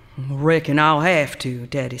 "Reckon I'll have to,"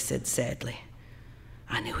 Daddy said sadly.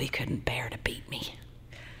 I knew he couldn't bear to beat me.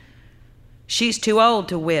 "She's too old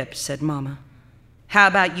to whip," said Mama. "How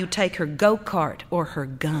about you take her go-kart or her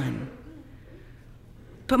gun?"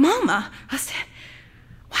 "But Mama," I said,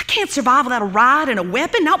 "I can't survive without a ride and a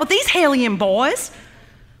weapon, not with these hellion boys."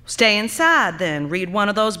 "Stay inside then, read one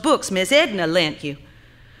of those books Miss Edna lent you."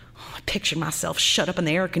 I pictured myself shut up in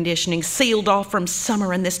the air conditioning, sealed off from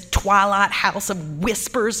summer in this twilight house of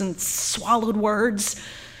whispers and swallowed words.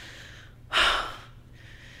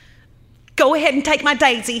 "Go ahead and take my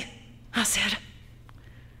Daisy," I said.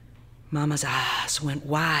 Mama's eyes went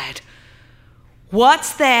wide.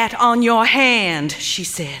 "What's that on your hand?" she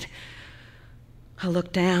said. I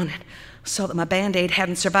looked down and saw that my Band-Aid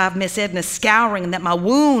hadn't survived Miss Edna's scouring and that my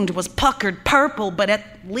wound was puckered purple, but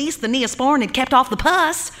at least the Neosporin had kept off the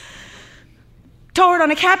pus. "Tore it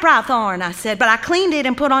on a capri thorn," I said, "but I cleaned it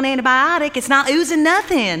and put on antibiotic. It's not oozing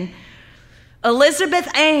nothing."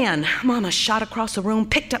 "Elizabeth Ann," Mama shot across the room,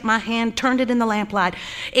 picked up my hand, turned it in the lamplight.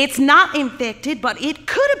 "It's not infected, but it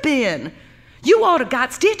could have been. You ought to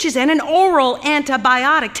got stitches and an oral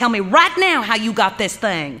antibiotic. Tell me right now how you got this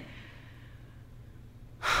thing."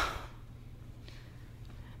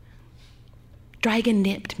 Dragon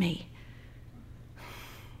nipped me.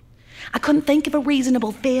 I couldn't think of a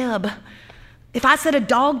reasonable fib. If I said a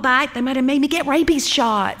dog bite, they might have made me get rabies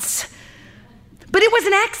shots. But it was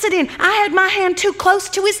an accident. I had my hand too close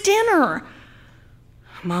to his dinner.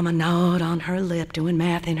 Mama gnawed on her lip, doing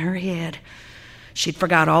math in her head. She'd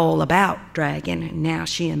forgot all about Dragon, and now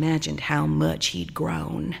she imagined how much he'd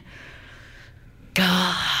grown.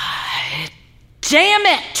 "God damn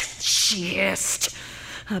it," she hissed.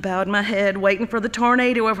 I bowed my head, waiting for the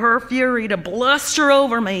tornado of her fury to bluster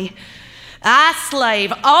over me. I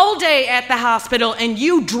slave all day at the hospital, and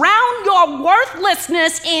you drown your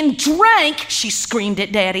worthlessness in drink, she screamed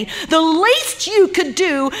at Daddy. The least you could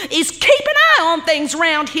do is keep an eye on things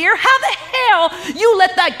around here. How the hell you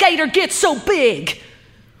let that gator get so big?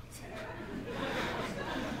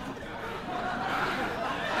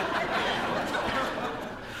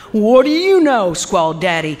 What do you know, squalled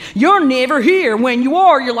Daddy. You're never here. When you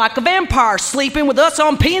are, you're like a vampire sleeping with us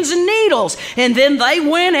on pins and needles. And then they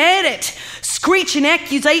went at it. Screeching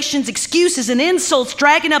accusations, excuses, and insults,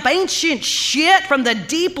 dragging up ancient shit from the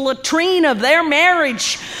deep latrine of their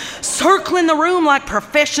marriage. Circling the room like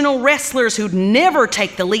professional wrestlers who'd never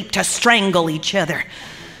take the leap to strangle each other.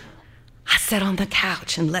 I sat on the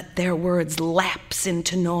couch and let their words lapse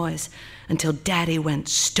into noise until Daddy went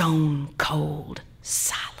stone cold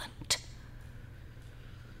silent.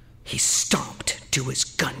 He stomped to his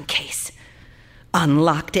gun case,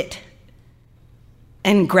 unlocked it,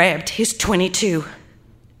 and grabbed his .22.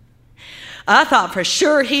 I thought for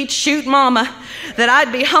sure he'd shoot Mama, that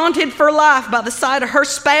I'd be haunted for life by the sight of her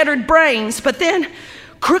spattered brains, but then,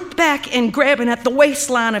 crooked back and grabbing at the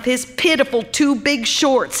waistline of his pitiful 2 big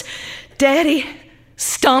shorts, Daddy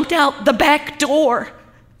stomped out the back door.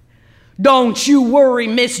 Don't you worry,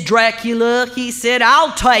 Miss Dracula, he said.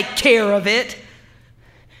 I'll take care of it.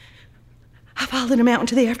 I followed him out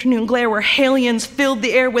into the afternoon glare where hellions filled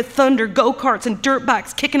the air with thunder, go-karts, and dirt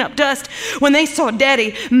bikes kicking up dust. When they saw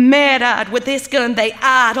Daddy mad-eyed with this gun, they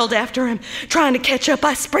idled after him. Trying to catch up,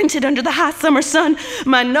 I sprinted under the high summer sun,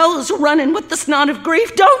 my nose running with the snot of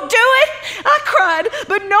grief. Don't do it, I cried,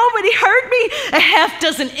 but nobody heard me. A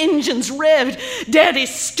half-dozen engines revved. Daddy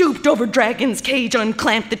stooped over Dragon's cage,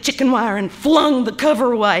 unclamped the chicken wire, and flung the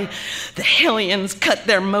cover away. The hellions cut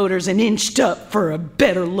their motors and inched up for a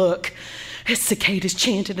better look. As cicadas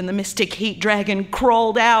chanted in the mystic heat, Dragon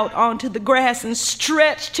crawled out onto the grass and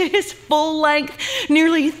stretched to his full length,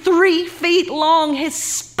 nearly 3 feet long, his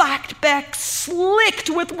spiked back slicked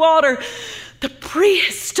with water. The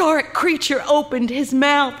prehistoric creature opened his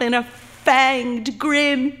mouth in a fanged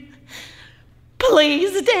grin.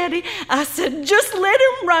 Please, Daddy, I said, just let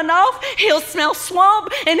him run off. He'll smell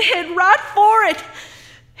swamp and head right for it.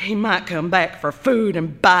 He might come back for food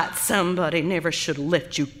and bite somebody. Never should have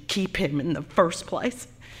let you keep him in the first place.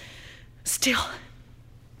 Still,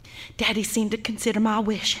 Daddy seemed to consider my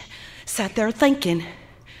wish. Sat there thinking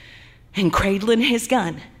and cradling his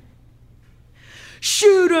gun.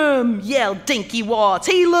 Shoot him, yelled Dinky Watts.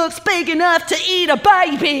 He looks big enough to eat a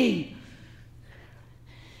baby.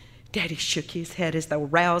 Daddy shook his head as though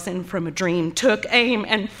rousing from a dream, took aim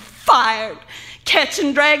and fired,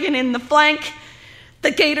 catching Dragon in the flank. The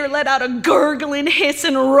gator let out a gurgling hiss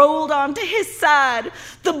and rolled onto his side.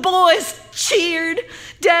 The boys cheered.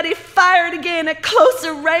 Daddy fired again at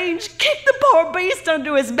closer range, kicked the poor beast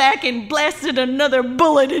onto his back, and blasted another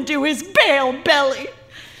bullet into his pale belly.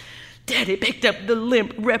 Daddy picked up the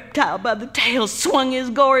limp reptile by the tail, swung his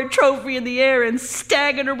gory trophy in the air, and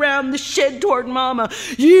staggered around the shed toward Mama.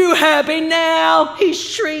 You happy now? He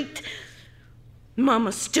shrieked.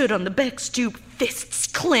 Mama stood on the back stoop, fists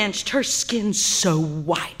clenched, her skin so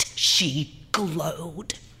white she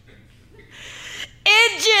glowed.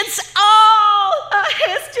 Engines all! I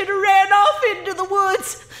hissed and ran off into the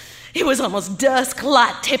woods. It was almost dusk,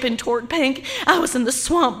 light tipping toward pink. I was in the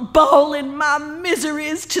swamp, bawling my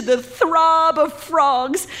miseries to the throb of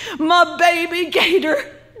frogs. My baby gator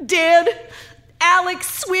dead.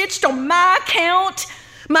 Alex switched on my account.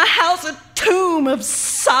 My house a tomb of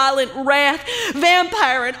silent wrath.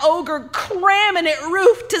 Vampire and ogre cramming it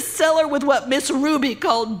roof to cellar with what Miss Ruby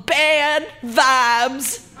called bad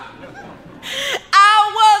vibes.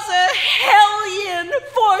 I was a hellion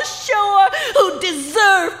for sure who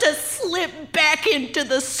deserved to slip back into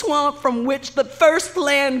the swamp from which the first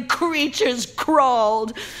land creatures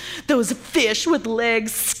crawled. Those fish with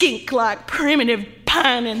legs skink-like primitive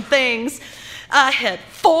pining things. I had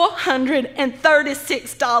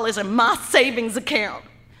 $436 in my savings account.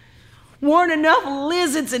 Weren't enough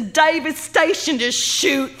lizards in Davis Station to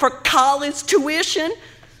shoot for college tuition.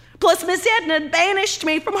 Plus, Miss Edna banished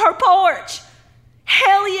me from her porch.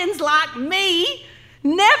 Hellions like me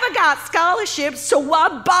never got scholarships, so why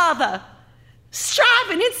bother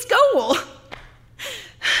striving in school?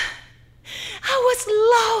 I was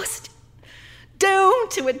lost,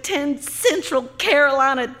 doomed to attend Central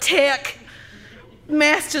Carolina Tech,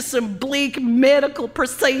 master some bleak medical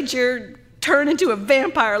procedure, turn into a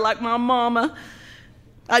vampire like my mama.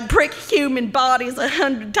 I'd prick human bodies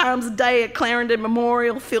 100 times a day at Clarendon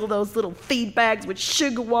Memorial, fill those little feed bags with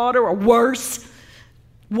sugar water or worse,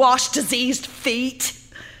 wash diseased feet,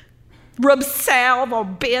 rub salve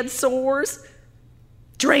on bed sores,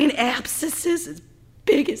 drain abscesses as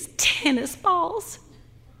big as tennis balls.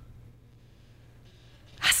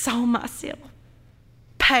 I saw myself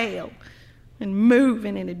pale and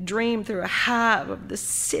moving in a dream through a hive of the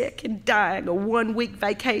sick and dying, a 1-week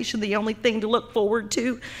vacation, the only thing to look forward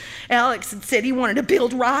to. Alex had said he wanted to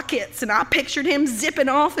build rockets, and I pictured him zipping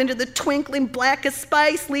off into the twinkling black of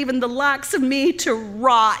space, leaving the likes of me to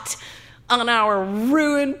rot on our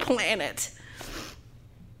ruined planet.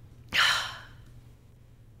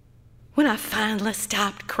 When I finally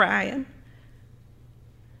stopped crying,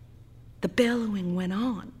 the bellowing went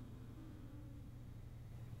on,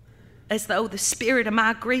 as though the spirit of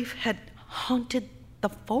my grief had haunted the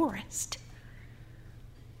forest.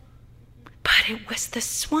 But it was the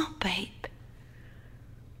swamp ape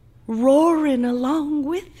roaring along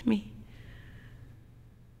with me.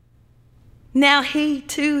 Now he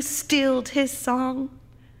too stilled his song.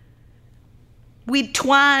 We'd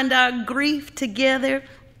twined our grief together,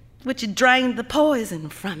 which had drained the poison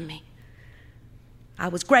from me. I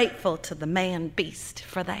was grateful to the man-beast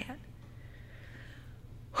for that.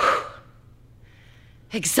 Whew.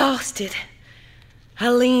 Exhausted,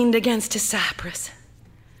 I leaned against a cypress.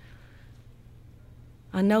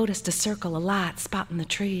 I noticed a circle of light spotting the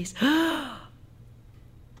trees. The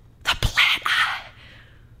Black Eye,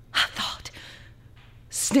 I thought,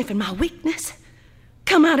 sniffing my weakness,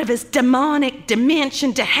 come out of his demonic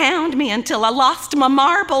dimension to hound me until I lost my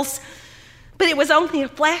marbles. But it was only a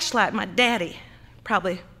flashlight. My daddy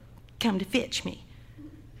probably come to fetch me.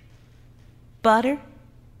 Butter?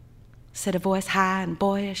 Said a voice high and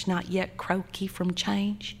boyish, not yet croaky from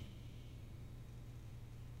change.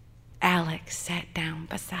 Alex sat down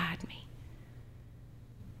beside me.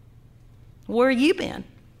 Where you been?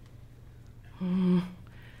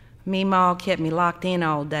 Me ma kept me locked in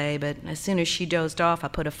all day, but as soon as she dozed off, I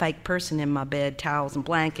put a fake person in my bed, towels and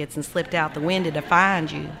blankets, and slipped out the window to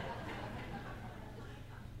find you.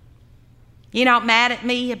 You not mad at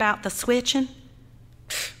me about the switching?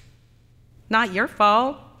 Not your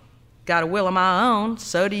fault. Got a will of my own,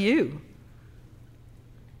 so do you.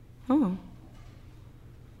 Oh.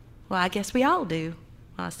 Well, I guess we all do,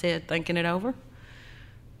 I said, thinking it over.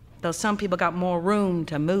 Though some people got more room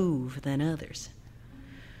to move than others.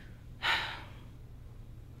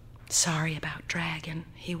 Sorry about Dragon,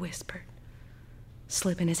 he whispered,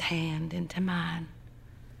 slipping his hand into mine.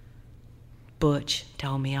 Butch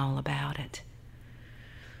told me all about it.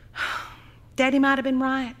 Daddy might have been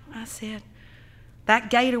right, I said.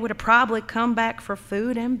 That gator would have probably come back for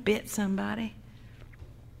food and bit somebody.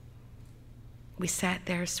 We sat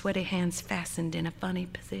there, sweaty hands fastened in a funny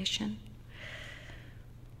position.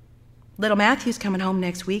 Little Matthew's coming home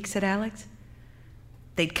next week, said Alex.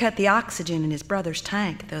 They'd cut the oxygen in his brother's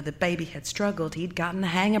tank. Though the baby had struggled, he'd gotten the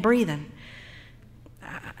hang of breathing.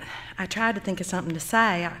 I tried to think of something to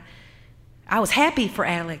say. I was happy for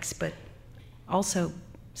Alex, but also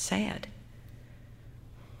sad.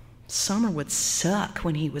 Summer would suck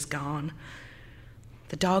when he was gone.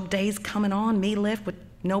 The dog days coming on, me left with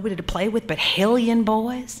nobody to play with but hellion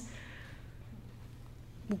boys.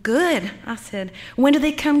 Well, good, I said. When do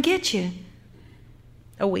they come get you?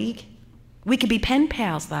 A week. We could be pen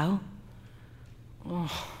pals, though.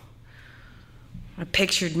 Oh. I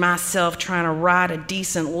pictured myself trying to write a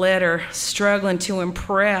decent letter, struggling to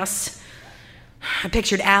impress. I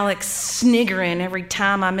pictured Alex sniggering every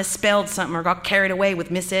time I misspelled something or got carried away with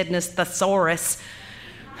Miss Edna's thesaurus.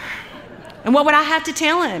 And what would I have to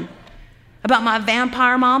tell him? About my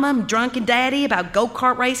vampire mama and drunken daddy, about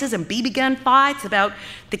go-kart races and BB gun fights, about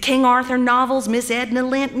the King Arthur novels Miss Edna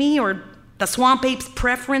lent me, or the swamp ape's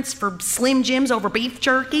preference for Slim Jims over beef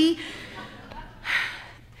jerky?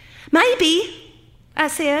 Maybe, I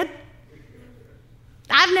said.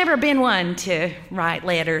 I've never been one to write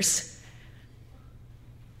letters.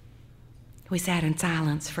 We sat in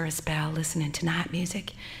silence for a spell, listening to night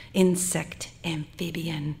music, insect,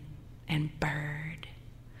 amphibian, and bird.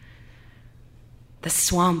 The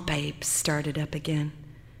swamp ape started up again,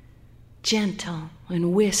 gentle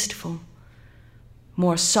and wistful,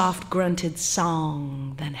 more soft-grunted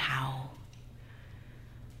song than howl.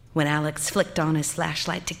 When Alex flicked on his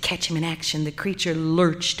flashlight to catch him in action, the creature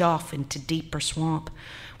lurched off into deeper swamp.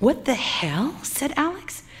 What the hell? Said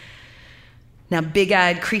Alex. Now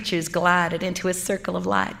big-eyed creatures glided into a circle of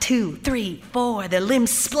light. 2, 3, 4, their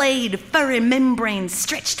limbs splayed, furry membranes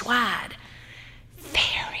stretched wide.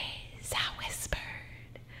 Fairies, I whispered,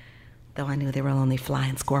 though I knew they were only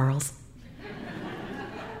flying squirrels.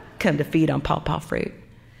 Come to feed on pawpaw fruit.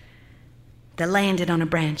 They landed on a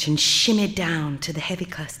branch and shimmied down to the heavy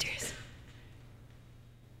clusters.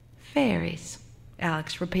 Fairies,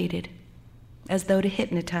 Alex repeated, as though to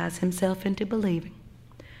hypnotize himself into believing.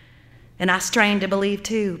 And I strained to believe,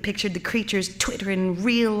 too, pictured the creatures twittering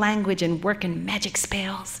real language and working magic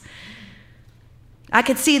spells. I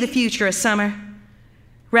could see the future of summer.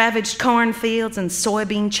 Ravaged cornfields and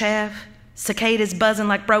soybean chaff, cicadas buzzing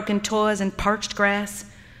like broken toys in parched grass,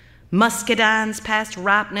 muscadines past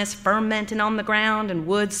ripeness fermenting on the ground, and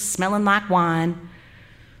woods smelling like wine.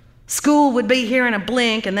 School would be here in a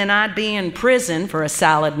blink, and then I'd be in prison for a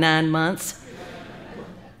solid 9 months.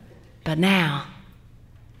 But now,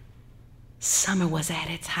 summer was at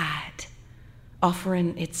its height,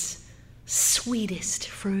 offering its sweetest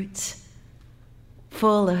fruits,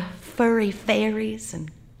 full of furry fairies and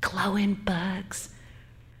glowing bugs.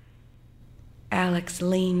 Alex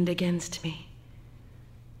leaned against me,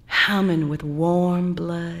 humming with warm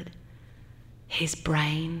blood, his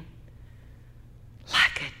brain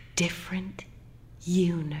like a different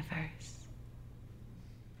universe.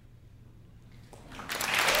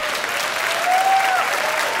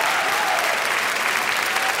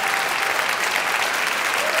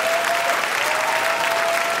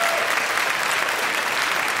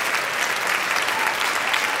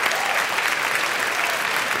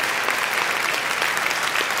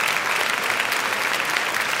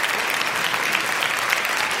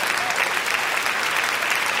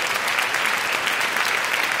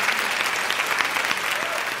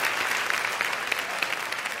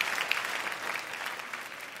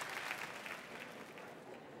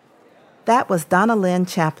 That was Donna Lynn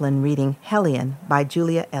Chaplin reading Hellion by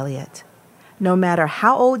Julia Elliott. No matter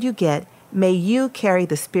how old you get, may you carry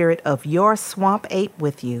the spirit of your swamp ape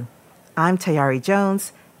with you. I'm Tayari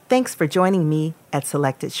Jones. Thanks for joining me at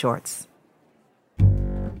Selected Shorts.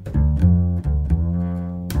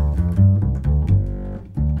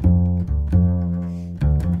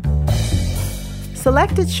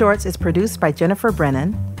 Selected Shorts is produced by Jennifer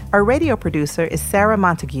Brennan. Our radio producer is Sarah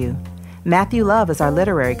Montague. Matthew Love is our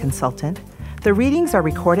literary consultant. The readings are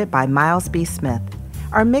recorded by Miles B. Smith.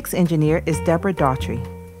 Our mix engineer is Deborah Daughtry.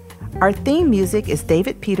 Our theme music is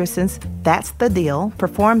David Peterson's That's the Deal,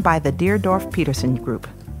 performed by the Deerdorf Peterson Group.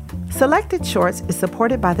 Selected Shorts is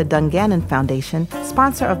supported by the Dungannon Foundation,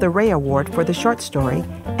 sponsor of the Ray Award for the short story,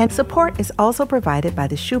 and support is also provided by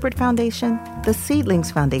the Schubert Foundation, the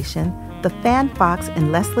Seedlings Foundation, the Fan Fox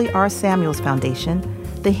and Leslie R. Samuels Foundation,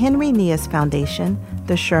 the Henry Nias Foundation,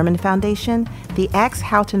 the Sherman Foundation, the Axe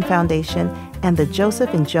Houghton Foundation, and the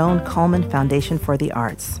Joseph and Joan Coleman Foundation for the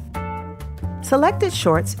Arts. Selected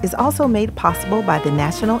Shorts is also made possible by the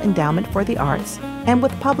National Endowment for the Arts and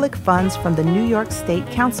with public funds from the New York State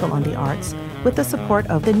Council on the Arts with the support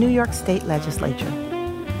of the New York State Legislature.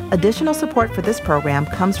 Additional support for this program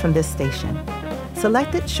comes from this station.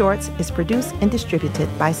 Selected Shorts is produced and distributed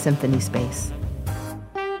by Symphony Space.